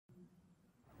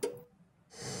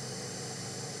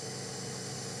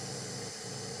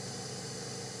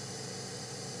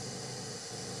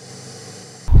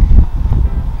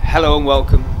Hello and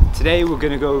welcome. Today we're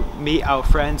going to go meet our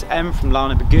friend Em from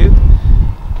Lanabagu.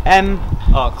 Em,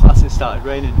 oh class, it started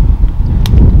raining.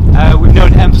 We've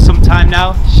known Em for some time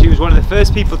now. She was one of the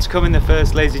first people to come in the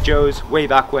first Lazy Joe's way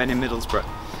back when in Middlesbrough.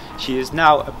 She is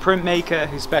now a printmaker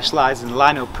who specialises in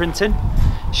lino printing.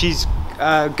 She's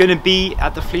going to be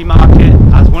at the flea market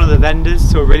as one of the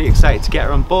vendors, so we're really excited to get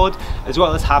her on board, as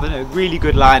well as having a really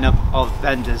good lineup of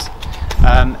vendors.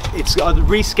 It's got a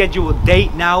rescheduled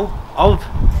date now of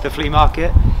the flea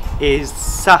market is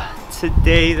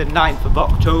Saturday the 9th of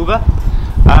October.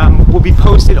 We'll be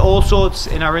posting all sorts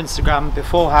in our Instagram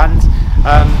beforehand,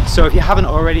 so if you haven't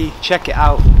already, check it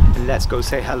out and let's go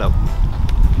say hello.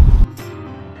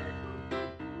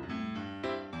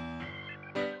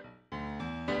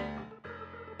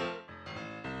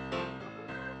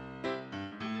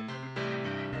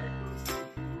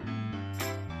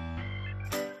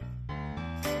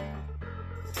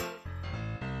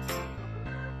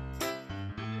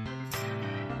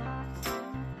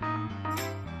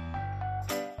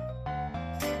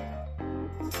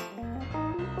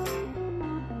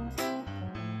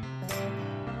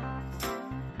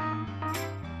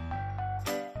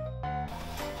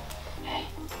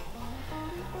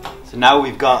 So now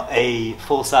we've got a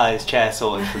full-size chair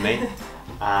sorted for me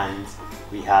and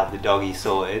we have the doggy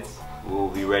sorted. We'll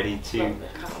be ready to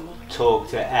talk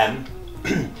to Em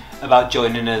about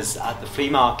joining us at the flea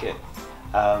market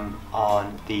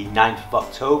on the 9th of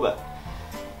October.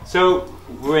 So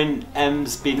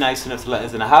Em's been nice enough to let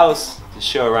us in the house to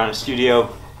show around the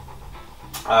studio.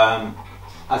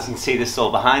 As you can see, this is all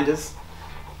behind us,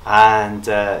 and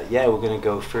yeah, we're going to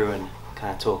go through and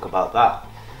kind of talk about that.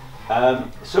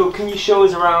 So can you show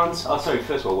us around, oh sorry,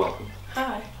 first of all, welcome.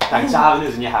 Hi. Thanks for having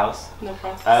us in your house. No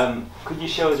problem. Could you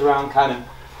show us around kind of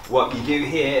what you do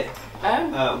here,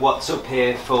 what's up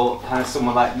here for kind of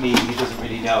someone like me who doesn't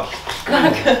really know?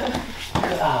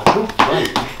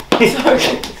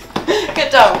 Sorry.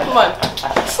 Get down, come on.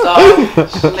 Stop,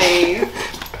 leave.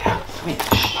 Come here.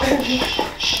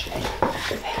 Shh.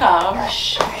 Come.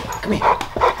 Shh. Come here.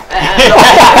 That's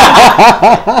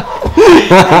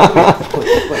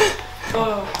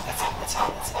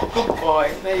it. Good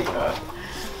boy, there you go.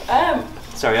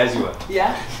 Sorry, as you were.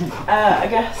 Yeah, I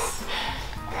guess.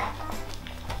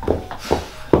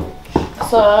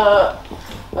 So,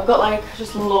 I've got like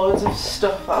just loads of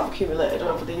stuff that I've accumulated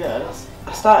over the years.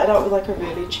 I started out with like a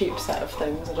really cheap set of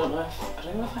things. I don't know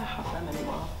if I have them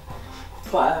anymore.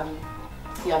 But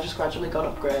yeah, I've just gradually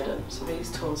gone upgrading. So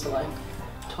these tools are like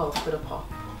 12 quid a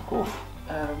pop. Cool.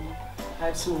 I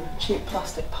had some cheap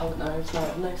plastic palette knives, now I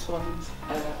have nice ones.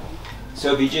 So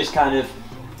have you just kind of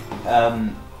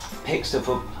picked stuff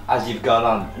up as you've gone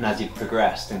on and as you've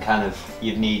progressed, and kind of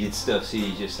you've needed stuff, so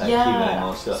you just like accumulate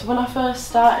more stuff? So when I first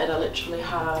started, I literally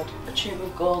had a tube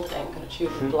of gold ink and a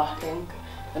tube of black ink,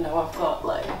 and now I've got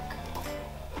like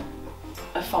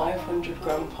a 500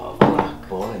 gram pot of black.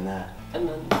 Ball in there. And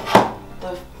then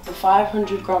the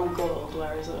 500 gram gold,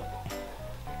 where is it?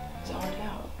 Is it already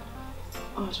out?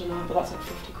 Oh, I don't know, but that's like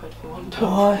 50 quid for one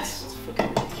ton. What? It's fucking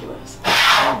ridiculous.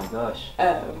 Oh my gosh.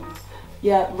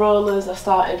 Yeah, rollers, I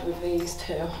started with these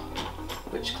two,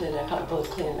 which clearly I can't bother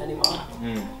cleaning anymore.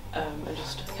 I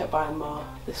just kept buying more.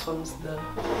 This one's the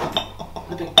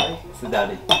big boy. It's the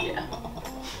daddy. Yeah.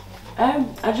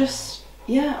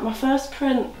 My first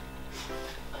print,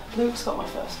 Luke's got my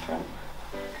first print.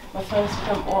 My first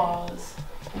print was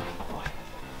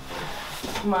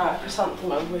my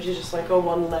chrysanthemum, which is just like a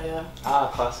one layer. Ah,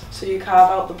 class. So you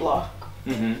carve out the block,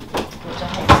 which I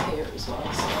have here as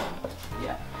well, so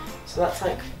yeah. So that's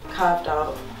like carved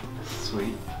out.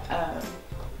 Sweet. And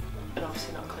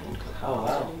obviously not cleaned because I can't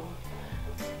use it anymore.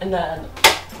 And then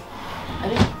I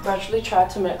just gradually tried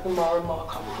to make them more and more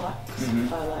complex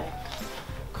by like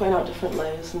cutting out different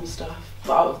layers and stuff,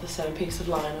 but out of the same piece of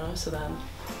lino. So then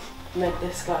I made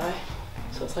this guy.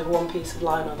 So it's like one piece of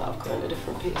lino that I've cut into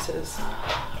different pieces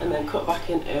and then cut back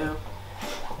into,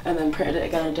 and then printed it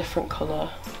again a different colour.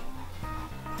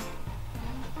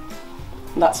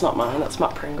 That's not mine, that's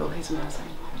Matt Pringle, he's amazing.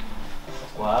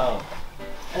 Wow.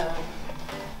 And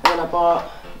then I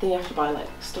bought, then you have to buy like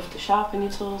stuff to sharpen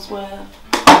your tools with,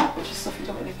 which is stuff you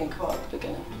don't really think about at the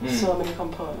beginning. So many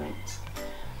components.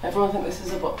 Everyone thinks this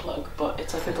is a butt plug, but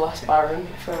it's like a glass baron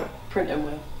for printing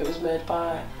with. It was made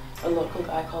by a local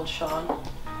guy called Sean,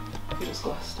 who does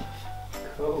glass stuff.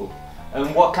 Cool.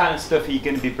 And what kind of stuff are you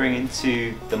going to be bringing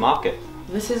to the market?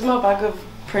 This is my bag of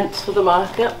prints for the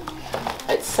market.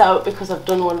 It's out because I've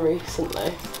done one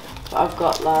recently. But I've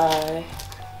got like,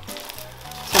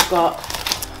 so I've got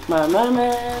my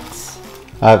mermaids.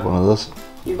 I have one of those.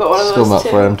 You've got one of Still those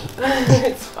not framed.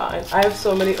 It's fine. I have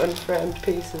so many unframed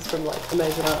pieces from like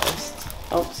amazing artists.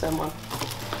 Oh, same one.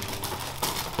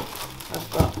 I've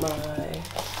got my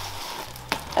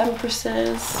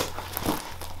empresses.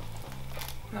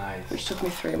 Nice. Which took me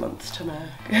 3 months to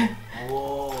make.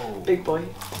 Whoa. Big boy.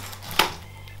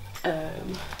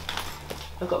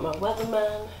 I've got my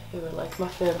Weatherman, who are like my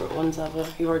favourite ones ever.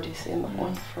 You've already seen that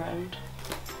one framed.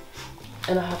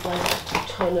 And I have like a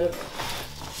ton of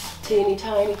teeny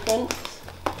tiny prints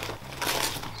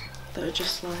that are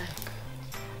just like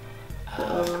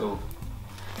cool.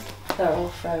 They're all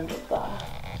framed up there.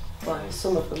 Well,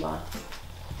 some of them are.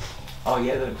 Oh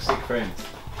yeah, they look sick framed.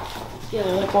 Yeah,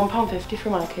 they're like £1.50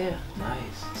 from IKEA.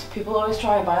 Nice. So people always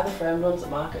try and buy the framed ones at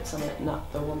markets and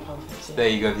not the £1.50. There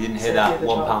you go, if you didn't hear that,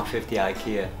 £1.50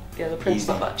 IKEA. Yeah, the print's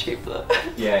not that cheap though.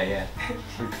 Yeah.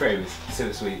 Frames,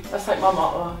 so sweet. That's like my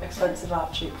motto, expensive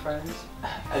art, cheap frames.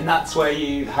 And that's where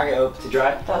you hang it up to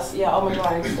dry? That's, yeah, all my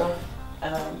drying stuff.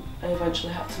 I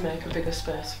eventually had to make a bigger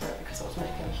space for it because I was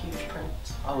making a huge print.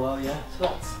 Oh well, yeah.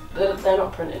 So they're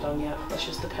not printed on yet, that's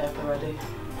just the paper ready.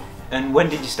 And when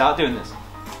did you start doing this?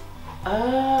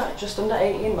 Just under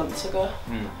 18 months ago.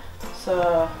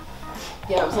 So,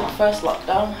 yeah, it was like first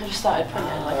lockdown. I just started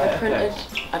printing. Like I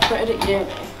printed at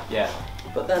uni. Yeah.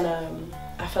 But then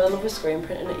I fell in love with screen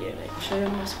printing at uni. I'll show you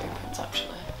my screen prints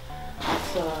actually.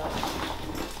 So,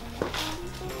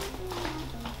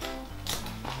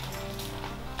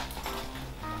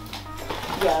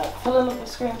 yeah, I fell in love with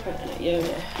screen printing at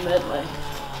uni. Midly.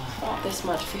 Oh, this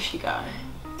mad fishy guy.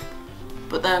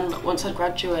 But then once I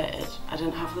graduated, I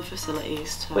didn't have the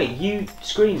facilities to. Wait, you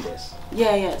screened this?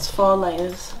 Yeah, it's 4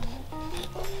 layers.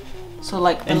 So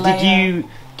like the and layer... did you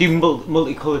do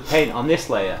multicoloured paint on this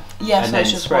layer? Yeah, and so then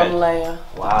it's just spread? one layer.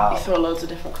 Wow. You throw loads of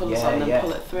different colours on and then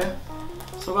pull it through.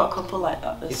 So I've got a couple like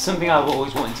that. It's something I've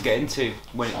always wanted to get into.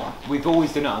 We've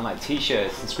always done it on like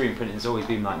t-shirts, and screen printing has always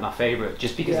been like my favourite,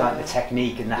 just because like the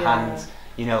technique and the hands,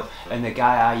 you know. And the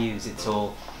guy I use,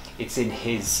 it's in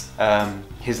his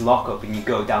lockup, and you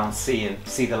go down, see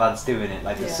the lads doing it.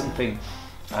 Like there's something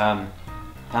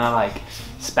kind of like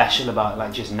special about it,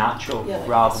 like just natural,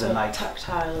 rather than like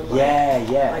tactile. And like,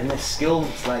 and there's skilled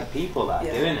like people that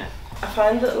are doing it. I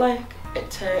find that like it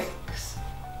takes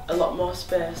a lot more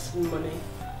space and money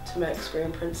to make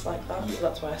screen prints like that. So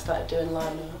that's why I started doing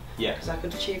lino. Yeah. Because I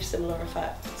could achieve similar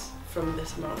effects from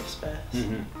this amount of space.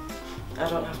 I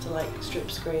don't have to like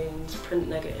strip screens, print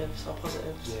negatives or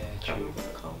positives. Yeah, true. I don't know what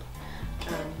they're called.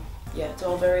 Yeah, it's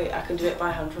all very. I can do it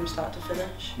by hand from start to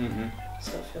finish.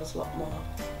 So it feels a lot more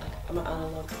like I'm an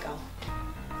analog gal.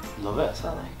 Love it. So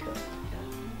I like it.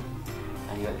 Yeah.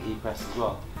 And you got the heat press as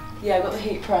well. Yeah, I got the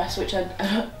heat press, which I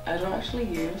don't actually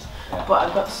use, but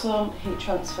I got some heat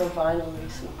transfer vinyl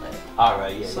recently.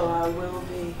 Alright, yeah. So I will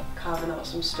be carving out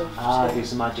some stuff. Do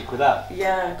some magic with that.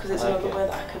 Yeah, because it's another way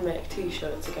that I can make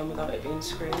t-shirts again without it being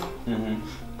screen. So I'm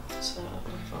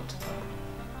looking forward to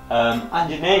that.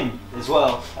 And your name as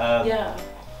well. Yeah.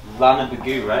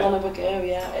 Lanabagu, right? Lanabagu,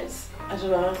 yeah. It's, I don't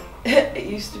know. It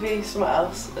used to be something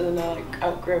else, and then I like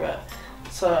outgrew it.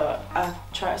 So I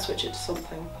try to switch it to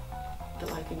something that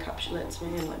like encapsulates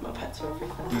me and like my pets and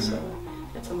everything. So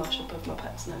it's a mashup of my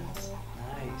pets' names.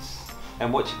 Nice.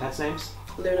 And what's your pets' names?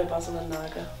 Luna, Basil and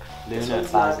Naga. Luna,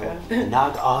 Basil,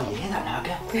 Naga. Oh yeah, that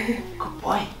Naga. Good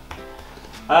boy.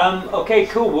 Okay,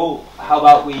 cool. Well, how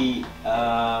about we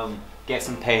get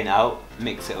some paint out,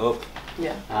 mix it up,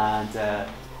 and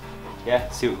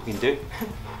see what we can do.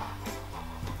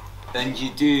 And you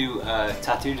do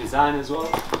tattoo design as well?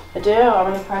 I do.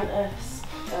 I'm an apprentice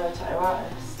tattoo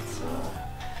artist.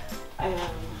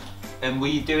 And were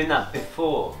you doing that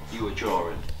before you were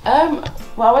drawing? Well,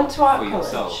 I went to art college.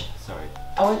 Yourself? Sorry.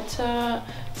 I went to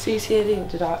CCAD and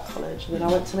did art college, and then I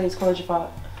went to Leeds College of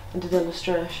Art and did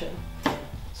illustration.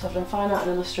 So I've done fine art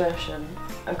and illustration.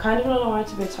 I've kind of known I wanted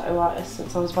to be a tattoo artist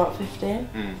since I was about 15.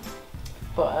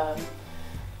 But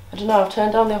I don't know, I've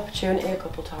turned down the opportunity a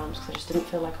couple of times because I just didn't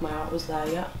feel like my art was there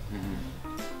yet.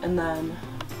 And then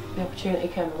the opportunity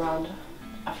came around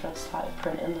after I'd started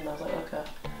printing, and I was like, okay,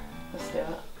 let's do it.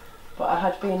 But I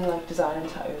had been like designing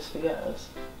tattoos for years,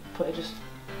 but it just,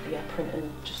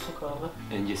 printing just took over.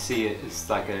 And you see it as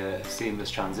like a seamless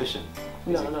transition?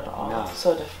 No, not at all. No. It's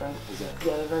so different. Is it?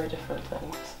 Yeah, they're very different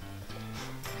things.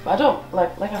 But I don't,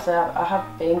 like I say, I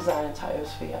have been designing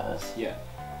tattoos for years. Yeah.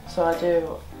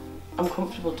 So I'm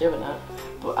comfortable doing it,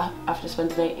 but after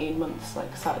spending 18 months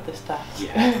like sat at this desk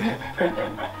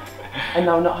printing, and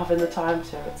now not having the time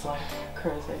to, it's like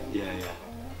crazy. Yeah.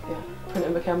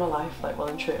 Printing became my life, like well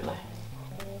and truly.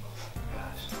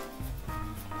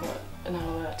 But and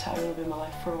how tattooing will be in my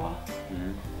life for a while.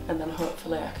 And then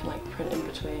hopefully I can like print in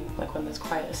between, like when there's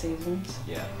quieter seasons.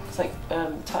 Yeah. It's like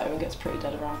tattooing gets pretty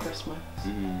dead around Christmas. So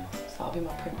that'll be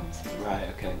my printing season. Right,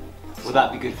 okay. Well,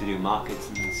 that'd be good to do markets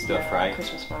and stuff, yeah, right?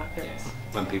 Christmas markets. Yeah.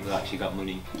 When people actually got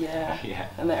money. Yeah. Yeah.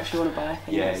 And they actually want to buy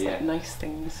things, like nice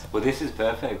things. Well, this is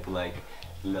perfect for like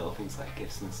little things like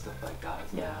gifts and stuff like that,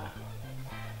 isn't it?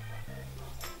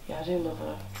 Yeah,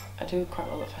 I do quite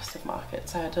well at festive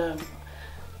markets. I had a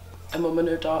mum and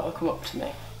her daughter come up to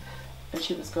me, and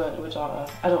she was going to her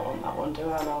daughter, I don't want that one, do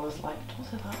I? And I was like, don't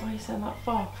say that, what are you saying that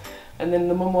for? And then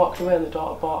the mum walked away and the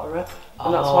daughter bought her it.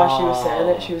 And that's why she was saying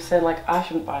it. She was saying like, I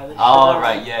shouldn't buy this shit. Oh,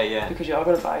 right, yeah. Because you're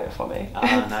going to buy it for me.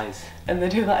 Oh, nice. And they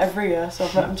do that every year, so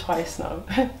I've met them twice now.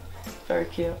 Very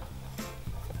cute.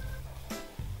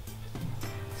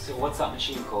 So what's that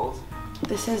machine called?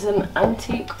 This is an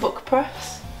antique book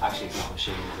press. Actually, it's not a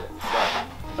machine, is it? Right.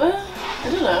 I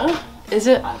don't know. Is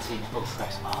it? Antique book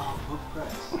press. Oh, book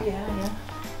press. Yeah.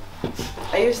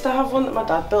 I used to have one that my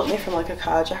dad built me from like a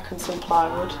car jack and some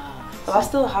plywood. But I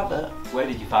still have it. Where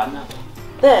did you find that?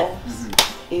 This?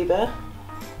 eBay.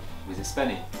 Was it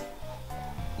spenny?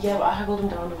 Yeah, but I haggled them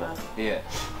down a bit. Yeah.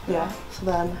 Yeah, so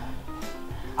then...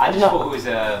 I just thought it was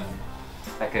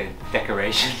like a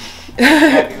decoration.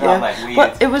 Yeah. Like weird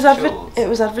well, it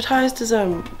was advertised as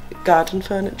garden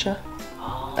furniture.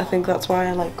 Oh. I think that's why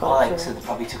I like got it. So they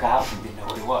probably took it out and didn't know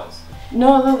what it was?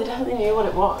 No, they definitely knew what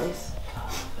it was.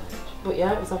 But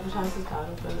yeah, it was advertised as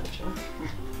garden furniture.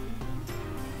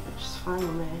 Which is fine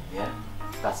with me. Yeah,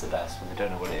 that's the best when they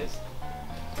don't know what it is.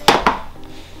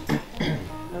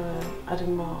 I did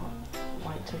more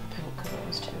white to pink because it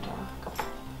was too dark.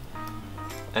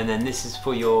 And then this is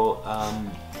for your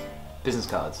business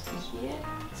cards. Yeah.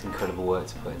 It's incredible work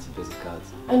to put into business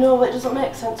cards. I know, but it doesn't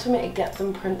make sense for me to get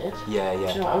them printed. Yeah. Do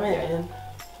you know what I mean? Yeah.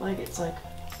 Like, it's like,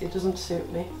 it doesn't suit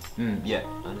me. Yeah,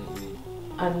 I know what you mean.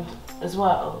 And as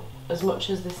well, as much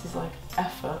as this is like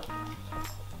effort,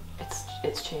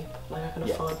 it's cheap. Like I can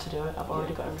afford to do it. I've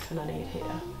already got everything I need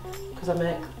here. Because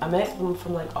I make them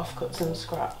from like offcuts and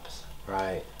scraps.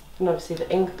 Right. And obviously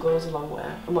the ink goes a long way,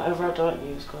 and whatever I don't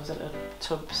use goes into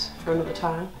tubs for another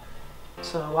time.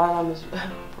 So while I'm as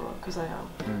broke as I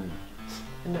am,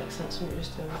 it makes sense for me to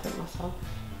just do everything myself.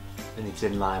 And it's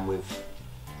in line with,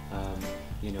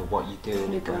 you know, what you do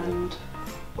Your brand.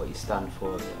 What you stand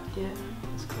for. Yeah.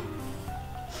 That's cool.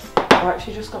 I've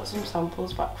actually just got some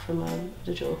samples back from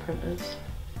digital printers.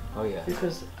 Oh yeah.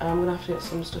 Because I'm gonna have to get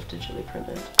some stuff digitally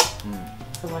printed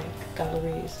for like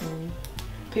galleries and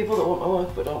people that want my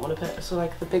work but don't want to pay. So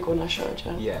like the big one I showed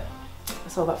you. Yeah. I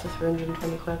sold that for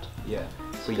 320 quid. Yeah.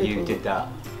 So you did that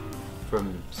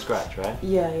from scratch, right?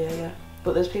 Yeah.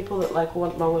 But there's people that like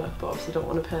want my work but obviously don't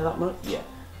want to pay that much. Yeah.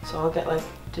 So I'll get like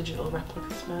digital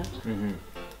replicas made. And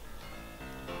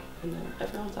then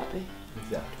everyone's happy.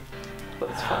 Exactly. But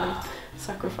it's fine.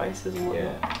 Sacrifices and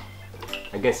whatnot. Yeah.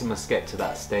 I guess it must get to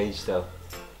that stage though,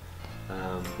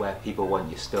 where people want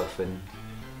your stuff, and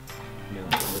you know,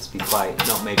 it must be quite,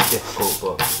 not maybe difficult,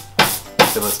 but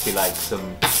there must be like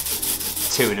some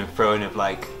to and fro of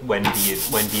like, when do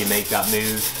you make that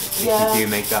move? If you do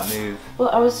make that move. Well,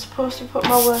 I was supposed to put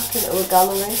my work into a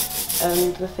gallery,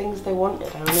 and the things they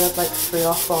wanted, I only had like 3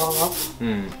 or 4 of.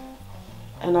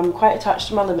 And I'm quite attached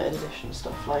to my limited edition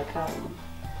stuff. Like, I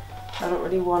don't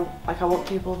really want, like, I want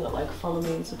people that like follow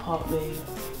me and support me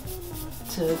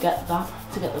to get the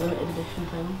limited edition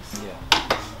things. Yeah.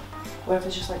 Where if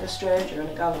it's just like a stranger in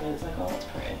a gallery, it's like, oh, that's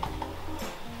pretty.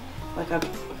 Like,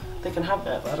 they can have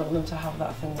it, but I don't want them to have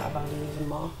that thing that I value even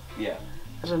more. Yeah.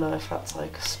 I don't know if that's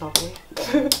like snobby.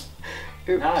 Oops.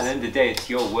 No, at the end of the day, it's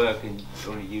your work, and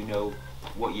only you know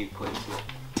what you put into it.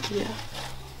 Yeah.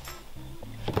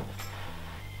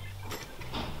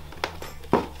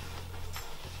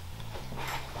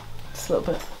 It's a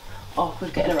little bit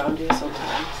awkward getting around here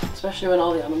sometimes, especially when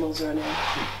all the animals are in here.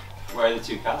 Where are the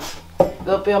 2 cats?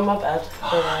 They'll be on my bed,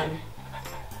 but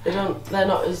they're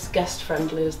not as guest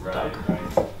friendly as the dog.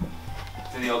 Right.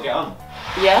 Do they all get on?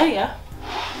 Yeah.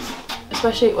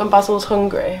 Especially when Basil's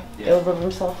hungry, he'll rub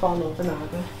himself on over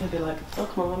Naga. He'll be like, oh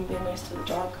come on, I'm being nice to the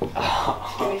dog.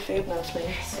 Give me food now,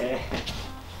 please.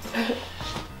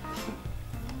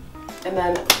 And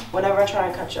then whenever I try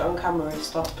and catch it on camera, he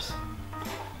stops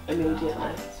immediately.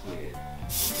 That's weird.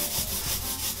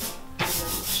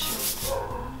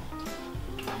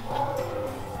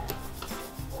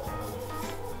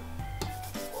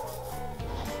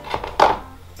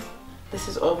 This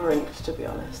is over inked, to be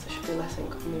honest. There should be less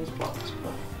ink on these blocks,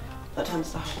 but that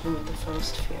tends to happen with the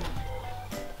first few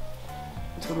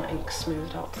until my ink's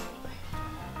smoothed out properly.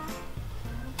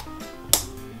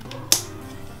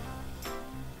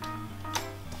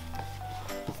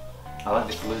 I like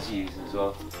the colours you use as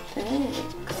well.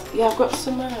 Thanks. Yeah, I've got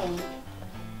some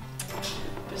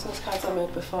business cards I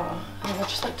made before. And I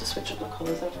just like to switch up the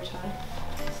colours every time.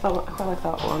 So I quite like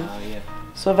that one. Oh yeah.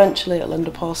 So eventually I'll end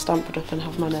up all stamped it up and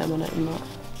have my name on it and that.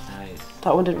 Nice.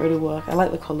 That one didn't really work. I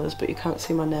like the colours, but you can't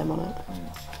see my name on it.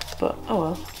 But oh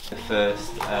well. The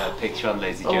first picture on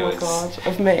Lazy Oh Joe's my god,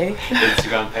 of me.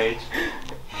 Instagram page,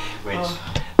 which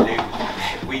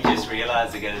we just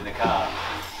realised again in the car.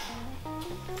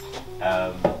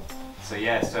 So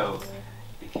yeah, so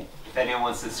if anyone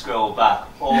wants to scroll back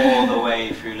all the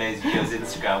way through Lazy Joe's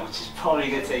Instagram, which is probably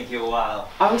going to take you a while.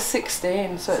 I was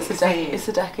 16, so it's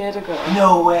a decade ago.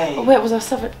 No way! Oh wait, was I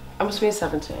 7? I must be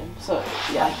 17. So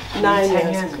yeah,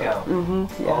 9 years ago.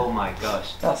 Yeah. Oh my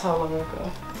gosh. That's how long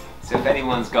ago. So if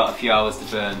anyone's got a few hours to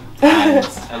burn and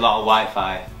a lot of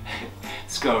Wi-Fi,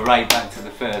 scroll right back to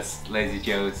the first Lazy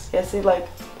Joe's. Yeah, see, like,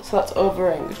 so that's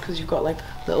over-inked because you've got like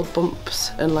little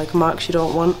bumps and like marks you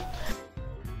don't want.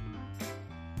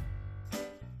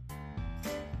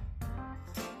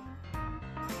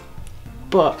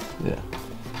 But yeah,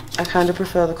 I kind of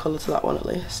prefer the colour to that one at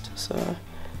least. So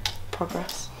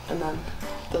progress, and then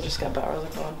they'll just get better as I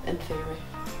go on, in theory.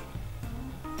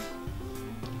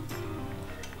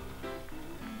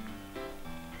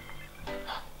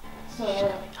 So,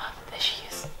 there she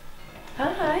is.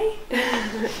 Hi!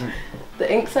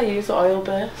 The inks I use are oil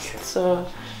based, so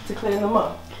to clean them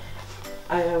up,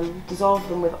 I dissolve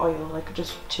them with oil, like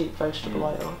just cheap vegetable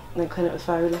oil, and then clean it with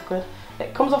fairy liquid.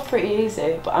 It comes off pretty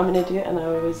easy, but I'm an idiot and I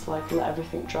always like let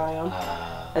everything dry on,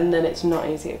 and then it's not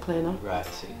easy to clean up. Right, I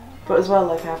see. But as well,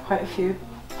 like I have quite a few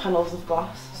panels of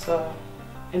glass, so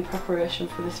in preparation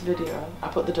for this video, I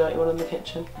put the dirty one in the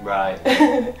kitchen. Right.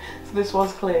 So this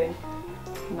was clean.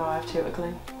 Now I have two to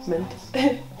clean. Mint.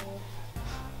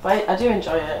 But I do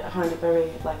enjoy it. I find it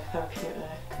very like therapeutic.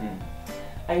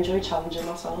 I enjoy challenging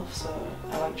myself, so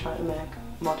I like trying to make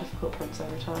more difficult prints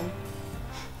every time.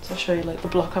 So I'll show you like the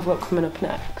block I've got coming up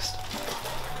next.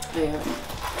 I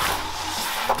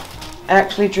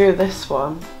actually drew this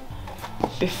one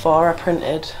before I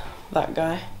printed that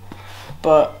guy,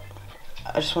 but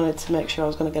I just wanted to make sure I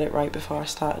was going to get it right before I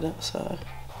started it, so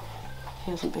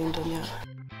he hasn't been done yet.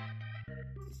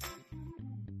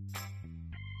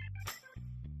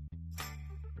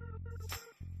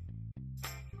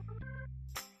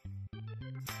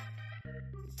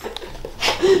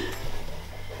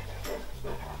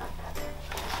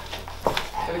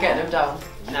 Are we getting him down?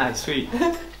 Nice, sweet.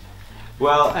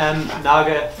 Well,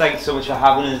 Naga, thanks so much for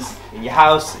having us in your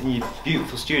house, in your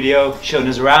beautiful studio, showing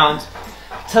us around,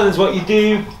 telling us what you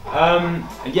do, and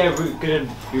yeah, we're going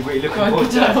to be really looking forward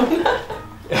to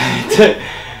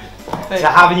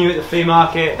having you at the flea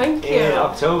market in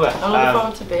October. I'm looking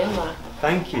forward to being there.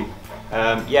 Thank you.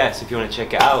 Yeah, so if you want to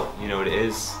check it out, you know what it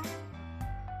is.